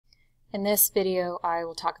In this video, I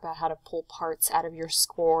will talk about how to pull parts out of your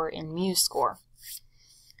score in Musescore.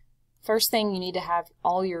 First thing, you need to have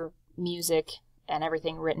all your music and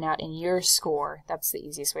everything written out in your score. That's the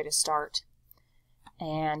easiest way to start.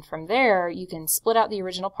 And from there, you can split out the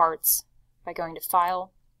original parts by going to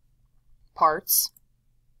File, Parts,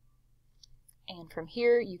 and from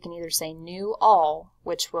here you can either say New All,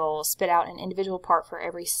 which will spit out an individual part for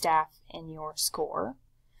every staff in your score.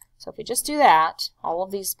 So if we just do that, all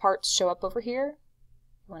of these parts show up over here.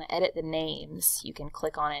 If you want to edit the names, you can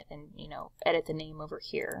click on it and, edit the name over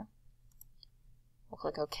here. We'll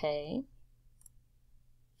click OK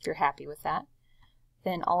if you're happy with that.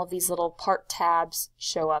 Then all of these little part tabs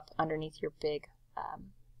show up underneath your big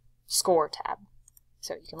score tab.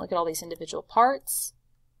 So you can look at all these individual parts.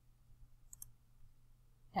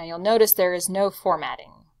 Now you'll notice there is no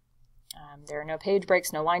formatting. There are no page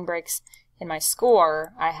breaks, no line breaks. In my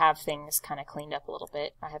score, I have things kind of cleaned up a little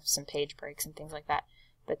bit. I have some page breaks and things like that.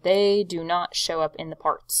 But they do not show up in the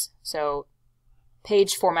parts. So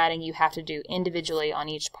page formatting you have to do individually on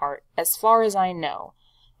each part, as far as I know.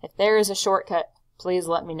 If there is a shortcut, please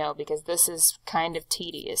let me know, because this is kind of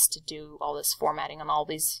tedious to do all this formatting on all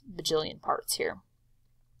these bajillion parts here.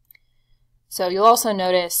 So you'll also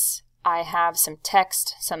notice I have some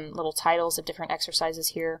text, some little titles of different exercises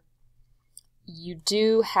here. You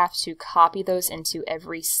do have to copy those into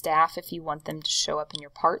every staff if you want them to show up in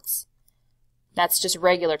your parts. That's just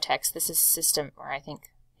regular text. This is system, or I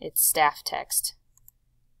think it's staff text.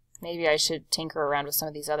 Maybe I should tinker around with some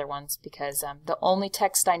of these other ones, because the only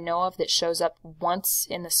text I know of that shows up once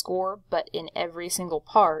in the score, but in every single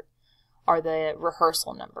part, are the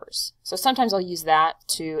rehearsal numbers. So sometimes I'll use that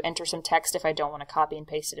to enter some text if I don't want to copy and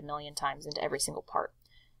paste it a million times into every single part.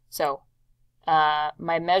 So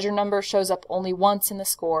my measure number shows up only once in the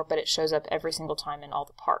score, but it shows up every single time in all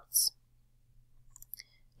the parts.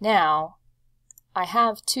 Now, I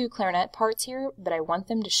have two clarinet parts here, but I want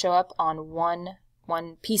them to show up on one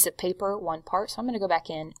piece of paper, one part. So I'm going to go back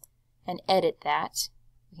in and edit that.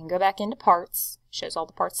 We can go back into parts. It shows all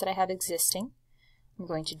the parts that I have existing. I'm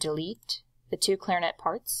going to delete the two clarinet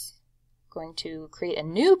parts. I'm going to create a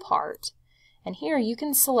new part. And here you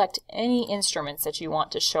can select any instruments that you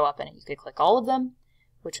want to show up in it. You could click all of them,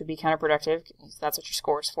 which would be counterproductive, because that's what your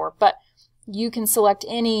score is for. But you can select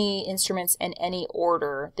any instruments in any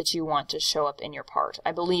order that you want to show up in your part.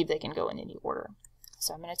 I believe they can go in any order.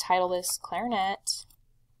 So I'm going to title this Clarinet.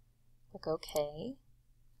 Click OK.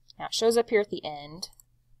 Now it shows up here at the end.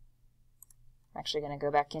 I'm actually going to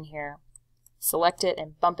go back in here, select it,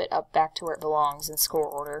 and bump it up back to where it belongs in score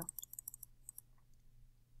order.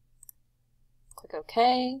 Click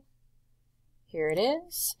OK. Here it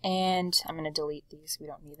is. And I'm going to delete these. We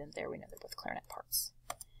don't need them there. We know they're both clarinet parts.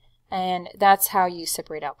 And that's how you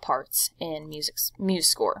separate out parts in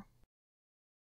Musescore.